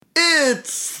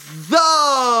It's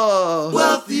the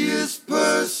wealthiest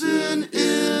person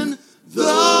in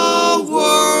the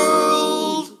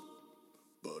world.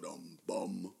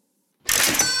 Ba-dum-bum.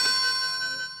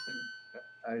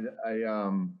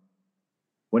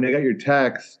 When I got your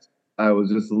text, I was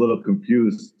just a little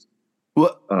confused.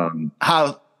 What?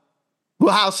 How?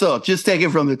 Well, how so? Just take it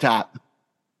from the top.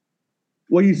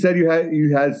 Well, you said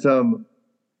you had some.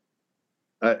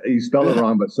 You spelled it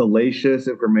wrong, but salacious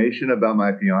information about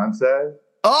my fiance.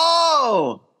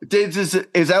 Oh,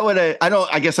 is that what I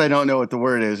don't? I guess I don't know what the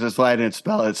word is. That's why I didn't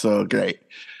spell it so great.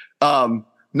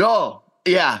 No,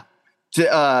 yeah.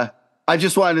 I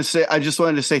just wanted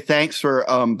to say thanks for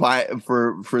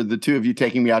for the two of you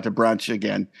taking me out to brunch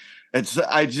again. I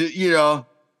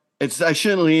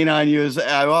shouldn't lean on you.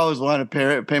 I always want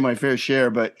to pay my fair share,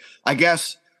 but I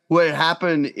guess what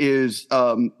happened is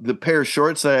the pair of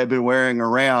shorts that I've been wearing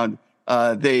around,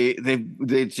 they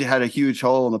had a huge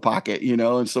hole in the pocket,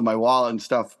 and so my wallet and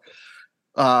stuff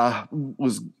I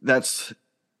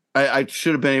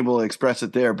should have been able to express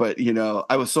it there, but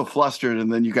I was so flustered,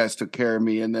 and then you guys took care of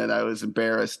me, and then I was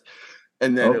embarrassed,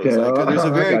 and then it was like there's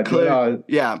a very clear,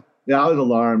 yeah, I was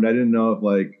alarmed. I didn't know if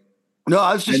no,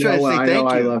 I was just trying to say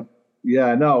thank you.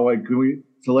 Yeah, no,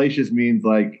 salacious means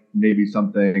maybe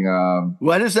something.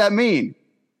 What does that mean?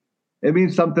 It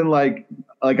means something like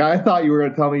I thought you were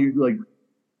going to tell me you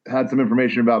had some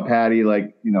information about Patty,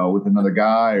 with another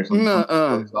guy or something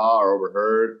you saw or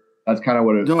overheard. That's kind of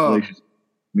what salacious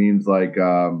means.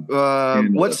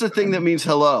 What's the thing that means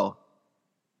hello?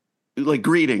 Like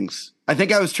greetings. I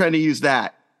think I was trying to use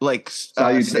that.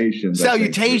 Salutations.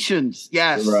 Salutations.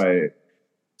 Yes. Right.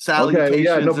 Salutations. Okay,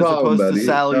 yeah, no problem, as opposed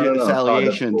buddy. to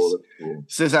salutations. That's cool.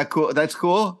 So is that cool? That's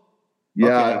cool? Yeah,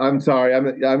 okay. I'm sorry.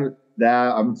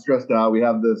 I'm stressed out. We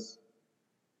have this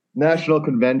national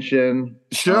convention.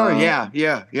 Sure.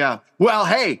 Yeah. Well,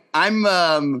 hey, I'm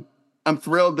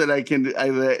thrilled that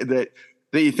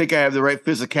that you think I have the right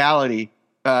physicality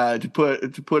to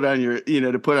put on your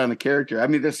to put on the character. I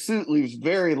mean, the suit leaves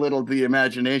very little to the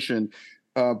imagination.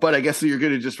 But I guess you're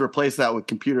going to just replace that with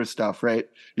computer stuff, right?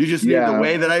 You just need the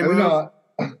way that I move.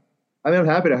 I'm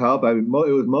happy to help. It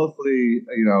was mostly,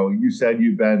 you said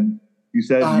you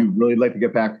really like to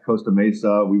get back to Costa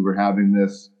Mesa. We were having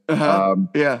this,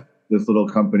 this little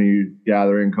company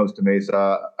gathering, Costa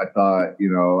Mesa. I thought,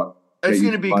 it's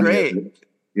going to be great.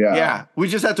 Yeah. We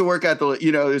just have to work out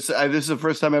this is the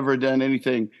first time I've ever done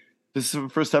anything. This is the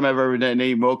first time I've ever done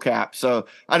any MoCap. So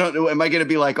I don't know. Am I going to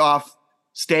be off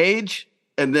stage?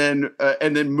 And then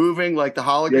moving like the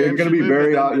hologram. Yeah, you're going to be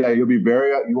you'll be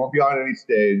you won't be on any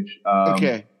stage.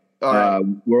 Okay. All right.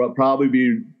 We'll probably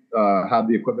be have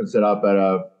the equipment set up at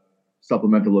a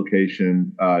supplemental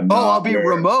location. I'll be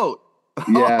remote.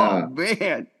 Yeah.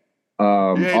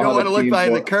 Oh, man. You don't want to look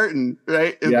behind the curtain,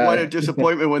 right? What a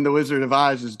disappointment when the Wizard of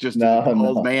Oz is just an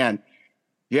old man.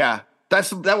 Yeah,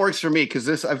 that works for me because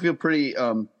I feel pretty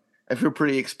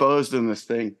exposed in this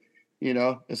thing.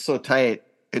 It's so tight.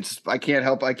 I can't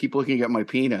help. I keep looking at my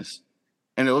penis,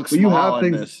 and it looks small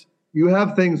in this. You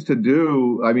have things to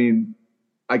do. I mean,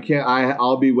 I can't.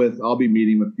 I'll be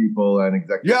meeting with people and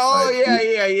executives.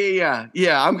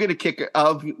 Yeah. I'm gonna kick it.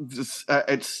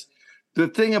 It's the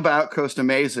thing about Costa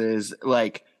Mesa is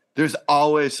there's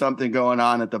always something going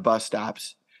on at the bus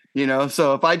stops.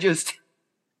 So if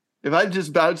I'm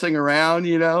just bouncing around,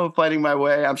 fighting my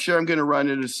way, I'm sure I'm gonna run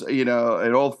into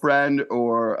an old friend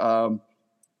or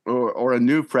a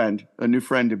new friend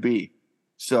to be.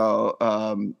 So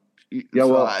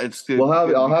it's good.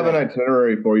 I'll have an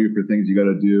itinerary for you for things you got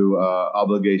to do,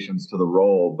 obligations to the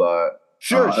role. But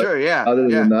sure, yeah. Other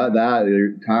than that,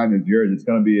 your time is yours. It's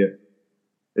gonna be 5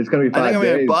 days. I think I'm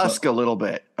gonna busk a little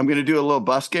bit. I'm gonna do a little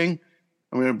busking.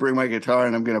 I'm gonna bring my guitar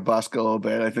and I'm gonna busk a little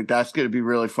bit. I think that's gonna be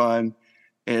really fun.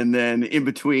 And then in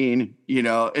between,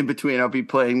 I'll be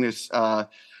playing this.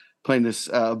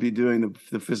 I'll be doing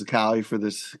the physicality for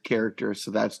this character,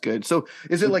 so that's good. So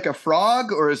is it like a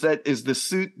frog, or is the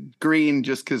suit green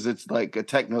just because it's like a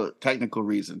technical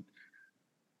reason?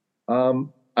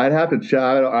 I'd have to check.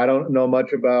 I don't know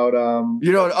much about.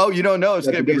 You don't know. It's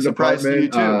going to be a surprise to you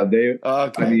too.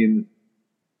 Okay. I mean,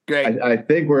 great. I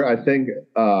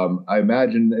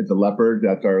imagine it's a leopard.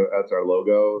 That's our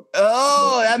logo.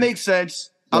 Oh, that makes sense.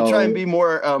 I'll try and be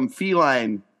more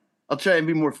feline. I'll try and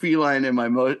be more feline in my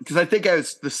mode because I think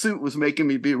the suit was making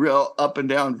me be real up and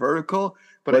down vertical.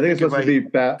 But I think it's supposed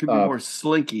to be more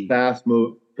slinky, fast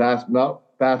move, not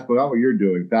fast, but not what you're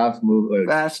doing. Fast move,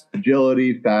 fast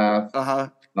agility, fast.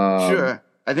 Sure.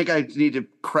 I think I need to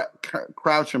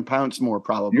crouch and pounce more.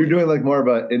 Probably you're doing more of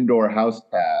an indoor house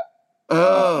cat.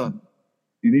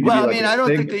 You need to I don't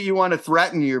think that you want to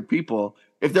threaten your people.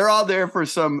 if they're all there for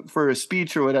a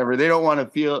speech or whatever, they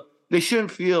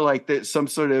shouldn't feel like that some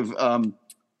sort of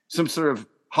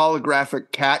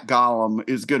holographic cat golem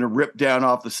is going to rip down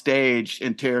off the stage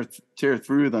and tear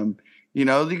through them. You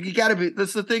know, you got to be.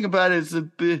 That's the thing about it.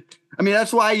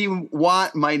 That's why you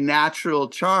want my natural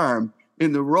charm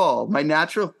in the role. My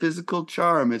natural physical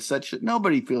charm is such that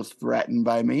nobody feels threatened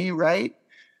by me, right?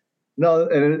 No,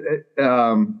 and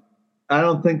I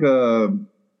don't think the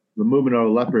movement of a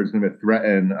leopard is going to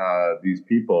threaten these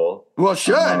people. Well,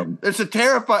 should. It's a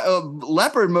terrifying.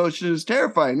 Leopard motion is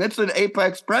terrifying. That's an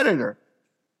apex predator.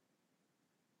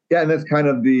 Yeah, and that's kind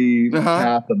of the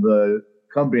path of the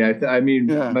company.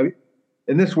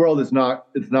 In this world, it's not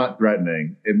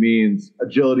threatening. It means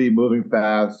agility, moving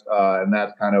fast, and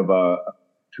that's kind of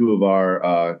two of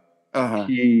our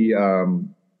key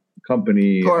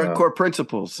company core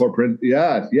principles.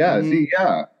 Yes. Mm-hmm. See,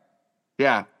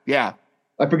 yeah.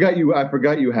 I forgot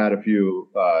you had a few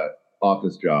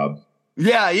office jobs.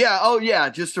 Yeah. Oh, yeah.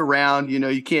 Just around. You know,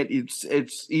 you can't. It's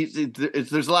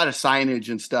there's a lot of signage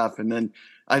and stuff, and then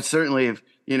I certainly have.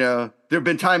 You know, there have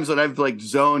been times when I've like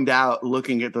zoned out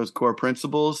looking at those core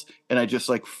principles and I just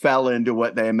like fell into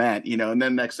what they meant, you know, and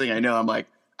then next thing I know, I'm like,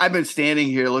 I've been standing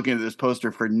here looking at this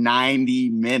poster for 90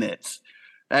 minutes.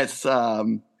 That's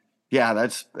wild.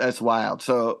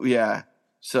 So, yeah.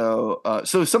 So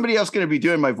somebody else going to be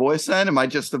doing my voice then? Am I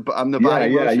just I'm the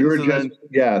body? Yeah. You were just,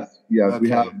 yes. Okay. We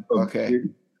have,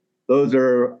 those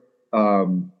are,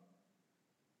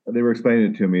 they were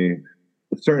explaining it to me.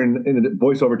 Certain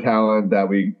voiceover talent that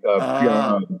we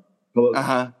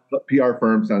PR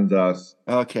firm sends us.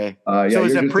 Okay. So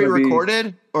is it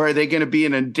pre-recorded, or are they going to be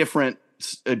in a different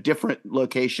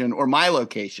location or my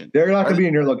location? They're not going to be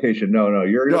in your location. No.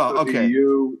 You're going to be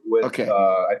you with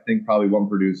I think probably one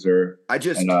producer. I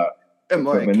just am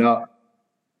like,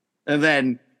 and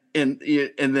then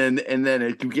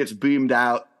it gets beamed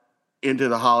out into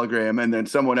the hologram, and then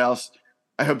someone else.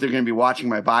 I hope they're going to be watching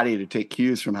my body to take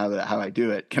cues from how I do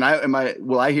it.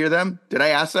 Will I hear them? Did I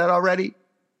ask that already?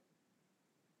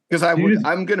 Because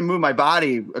I'm going to move my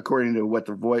body according to what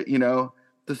the voice, you know.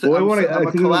 I'm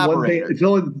a collaborator.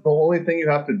 The only thing you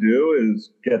have to do is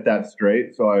get that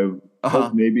straight. So I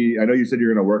hope maybe, I know you said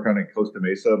you're going to work on it in Costa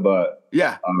Mesa, but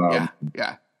yeah.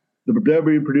 There'll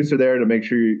be a producer there to make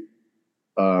sure you.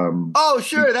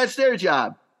 Sure, that's their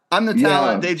job. I'm the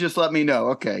talent. They just let me know.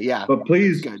 Okay, yeah. But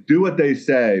please do what they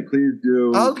say. Please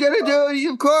do. I'm going to do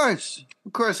it. Of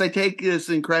course. I take this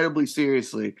incredibly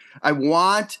seriously. I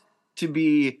want to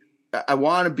be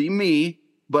me,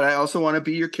 but I also want to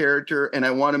be your character. And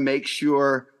I want to make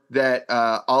sure that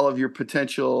all of your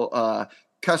potential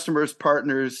customers,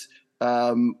 partners,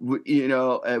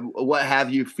 what have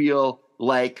you, feel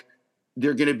like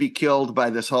they're going to be killed by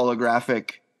this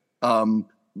holographic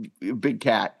big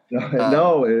cat.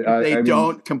 They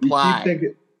don't comply.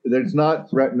 It's not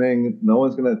threatening. No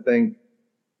one's going to think.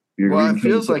 It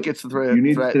feels like it's threatening. You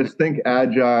need to just think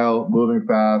agile, moving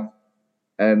fast,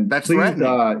 and that's please have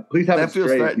that it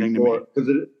straight threatening to me, because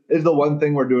it is the one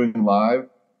thing we're doing live.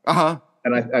 And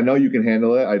I know you can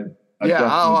handle it. I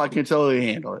can totally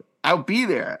handle it. I'll be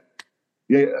there.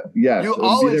 Yeah. You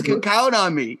always can count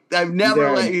on me. I've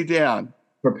never let you down.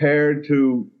 Prepared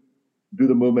to do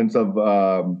the movements of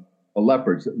a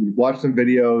leopard. Watch some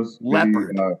videos.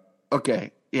 Leopard.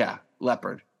 Okay. Yeah.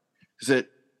 Leopard. Is it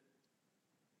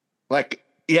like,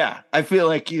 I feel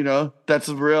like, that's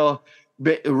a real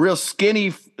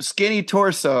skinny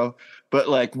torso, but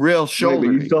like real shoulder.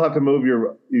 But you still have to move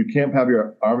you can't have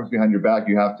your arms behind your back.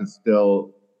 You have to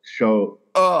still show.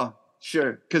 Oh,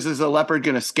 sure. Because is a leopard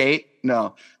going to skate?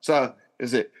 No. So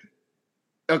is it?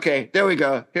 Okay, there we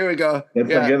go. Here we go.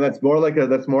 That's more like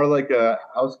a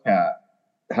house cat.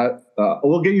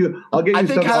 I'll get you. I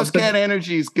think house cat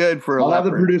energy is good for a leopard. I'll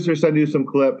have the producer send you some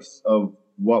clips of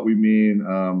what we mean.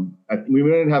 We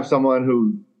didn't have someone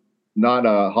who, not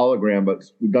a hologram, but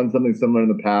we've done something similar in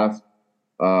the past.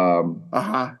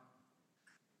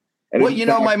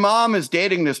 Well, my mom is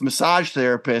dating this massage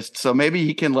therapist, so maybe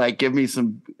he can like give me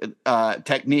some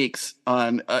techniques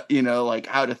on like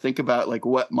how to think about like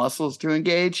what muscles to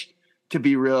engage to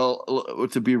be real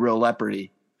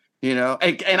leopardy,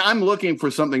 and I'm looking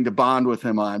for something to bond with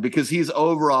him on because he's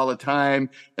over all the time,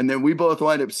 and then we both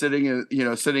wind up sitting in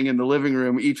the living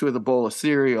room, each with a bowl of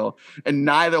cereal, and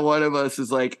neither one of us is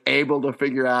like able to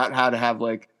figure out how to have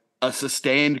like a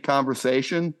sustained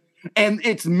conversation, and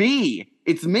it's me.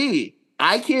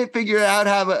 I can't figure out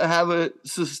how to have a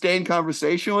sustained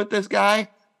conversation with this guy.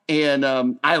 And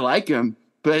I like him,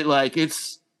 but like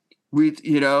we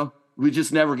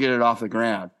just never get it off the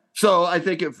ground. So I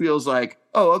think it feels like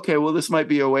oh, okay, well, this might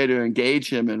be a way to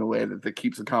engage him in a way that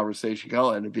keeps the conversation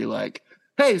going, and be like,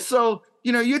 hey, so,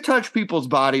 you touch people's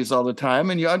bodies all the time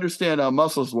and you understand how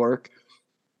muscles work.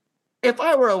 If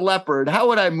I were a leopard, how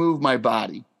would I move my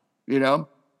body? Because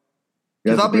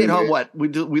I'll be at home. What we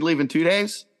leave in 2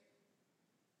 days?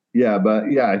 Yeah, but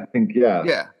I think yeah.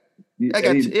 I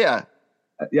got you. Yeah.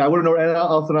 Yeah, I wouldn't. And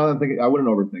also, now I'm thinking, I wouldn't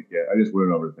overthink it. I just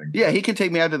wouldn't overthink. Yeah, he can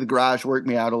take me out to the garage, work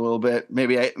me out a little bit.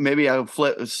 Maybe I'll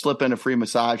slip in a free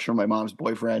massage from my mom's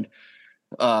boyfriend.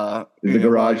 Is the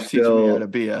garage still teaching me how to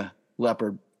be a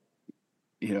leopard?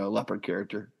 Leopard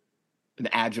character, an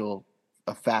agile,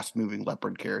 a fast-moving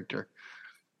leopard character.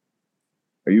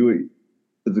 Is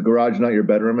the garage not your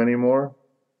bedroom anymore?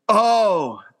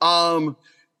 Oh,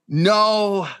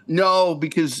 no,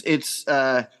 because it's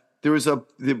there was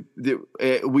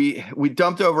we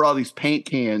dumped over all these paint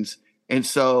cans, and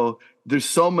so there's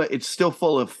so much. It's still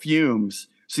full of fumes,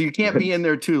 so you can't be in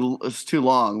there too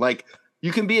long. Like,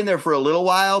 you can be in there for a little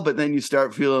while, but then you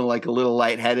start feeling like a little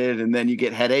lightheaded, and then you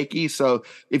get headachy. So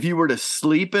if you were to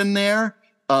sleep in there,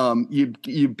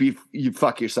 you'd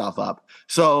fuck yourself up.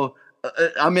 So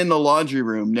I'm in the laundry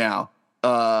room now,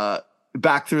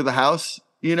 back through the house.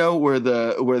 Where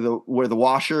the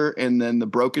washer and then the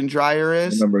broken dryer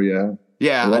is. I remember,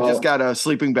 yeah. Well, I just got a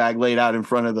sleeping bag laid out in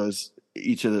front of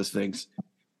each of those things.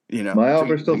 My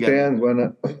offer still stands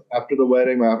when after the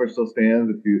wedding. My offer still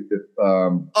stands.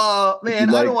 Oh man,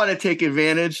 I don't want to take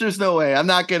advantage. There's no way. I'm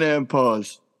not going to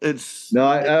impose. No. It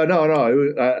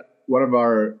was one of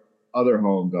our other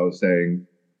homes. I was saying.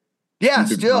 Yeah,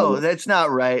 still, that's not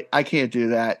right. I can't do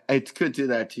that. I could do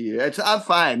that to you. I'm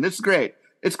fine. This is great.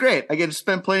 It's great. I get to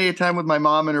spend plenty of time with my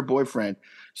mom and her boyfriend.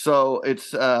 So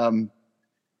it's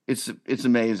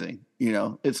amazing.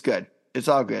 It's good. It's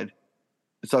all good.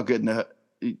 It's all good.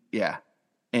 Yeah.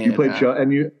 And you played show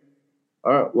and you,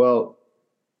 all right. Well,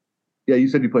 yeah, you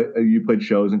said you played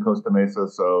shows in Costa Mesa.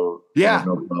 So yeah,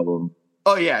 no problem.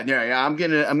 Oh yeah. I'm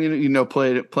gonna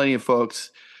play plenty of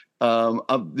folks.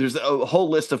 There's a whole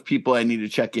list of people I need to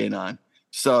check in on.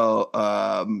 So,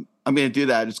 I'm going to do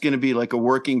that. It's going to be like a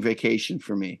working vacation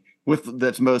for me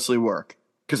that's mostly work,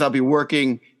 because I'll be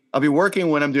working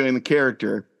when I'm doing the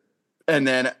character. And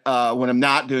then, when I'm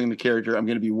not doing the character, I'm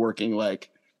going to be working like,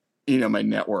 my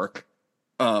network,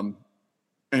 and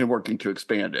working to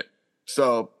expand it.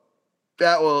 So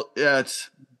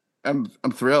I'm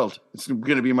thrilled. It's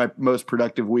going to be my most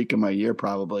productive week of my year.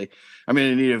 Probably. I'm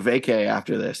going to need a vacay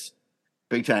after this,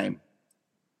 big time.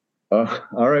 All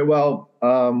right. Well,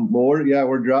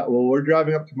 we're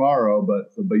driving up tomorrow,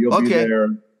 but you'll be there.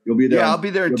 You'll be there. Yeah, I'll be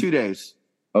there in 2 days.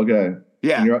 Okay.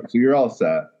 Yeah. So you're all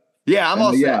set. Yeah, I'm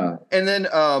all set. Yeah. And then,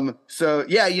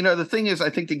 the thing is, I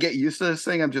think to get used to this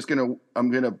thing, I'm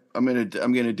gonna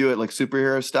do it like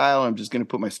superhero style. I'm just gonna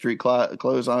put my street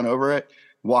clothes on over it,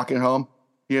 walking home.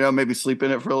 Maybe sleep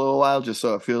in it for a little while, just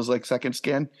so it feels like second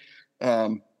skin. I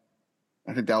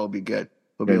think that will be good.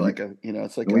 It'll be like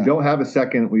it's like we don't have a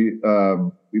second. We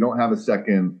don't have a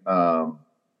second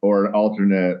or an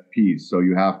alternate piece, so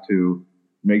you have to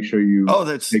make sure you. Oh,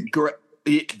 that's great.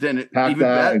 Then pack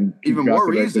that and even more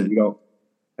reason.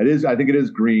 I think it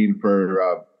is green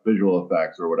for visual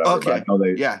effects or whatever. Okay. But I know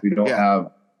we don't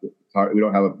have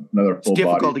another full body.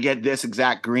 It's difficult to get this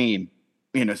exact green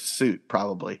in a suit,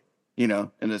 probably.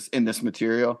 In this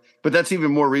material, but that's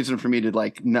even more reason for me to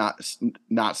like not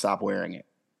stop wearing it.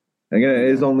 Again, it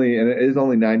is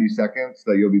only 90 seconds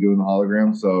that you'll be doing the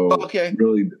hologram. So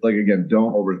really, like, again,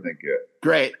 don't overthink it.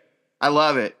 Great. I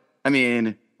love it. I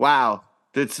mean, wow.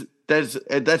 That's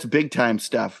big time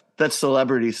stuff. That's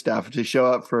celebrity stuff to show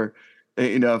up for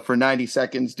 90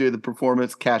 seconds, do the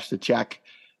performance, cash the check.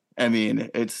 I mean,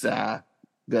 it's that's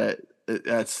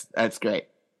great.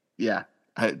 Yeah.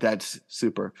 That's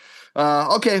super.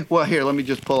 Okay. Well, here, let me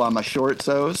just pull on my short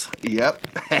sews. Yep.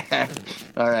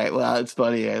 All right. Well, it's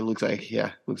funny. It looks like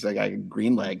I got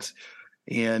green legs.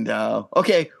 And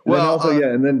okay. Well, I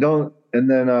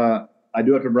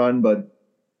do have to run, but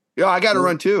yeah, I got to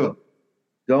run too.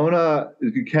 Don't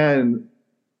if you can.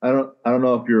 I don't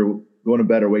know if you're going to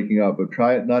bed or waking up, but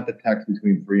try not to text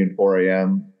between 3 and 4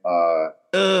 a.m.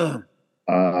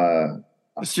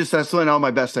 It's just that's when all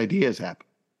my best ideas happen.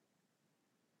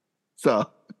 So,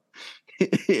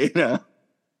 it's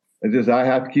just I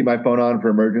have to keep my phone on for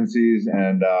emergencies,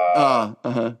 and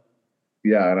it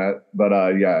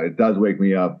does wake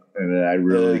me up, and I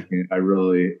really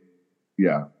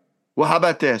can't. Well, how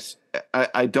about this?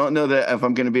 I don't know that if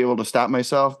I'm going to be able to stop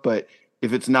myself, but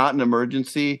if it's not an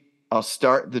emergency, I'll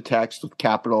start the text with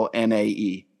capital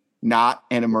NAE, not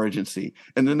an emergency,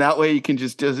 and then that way you can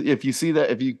just if you see that,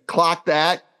 if you clock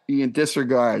that, you can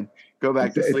disregard. go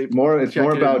back to sleep. It's more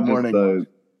about just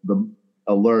the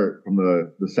alert from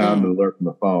the sound alert from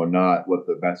the phone, not what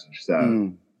the message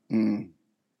says.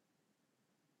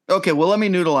 Okay, well, let me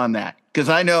noodle on that because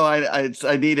I know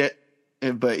I need it,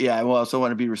 but yeah, I also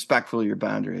want to be respectful of your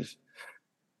boundaries.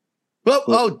 Well,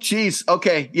 oh, geez.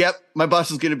 Okay, yep, my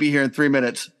bus is going to be here in 3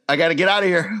 minutes. I got to get out of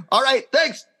here. All right,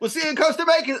 thanks. We'll see you in Costa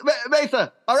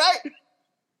Mesa. All right,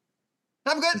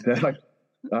 have a good.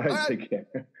 All right, take care.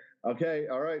 Okay,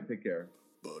 all right, take care.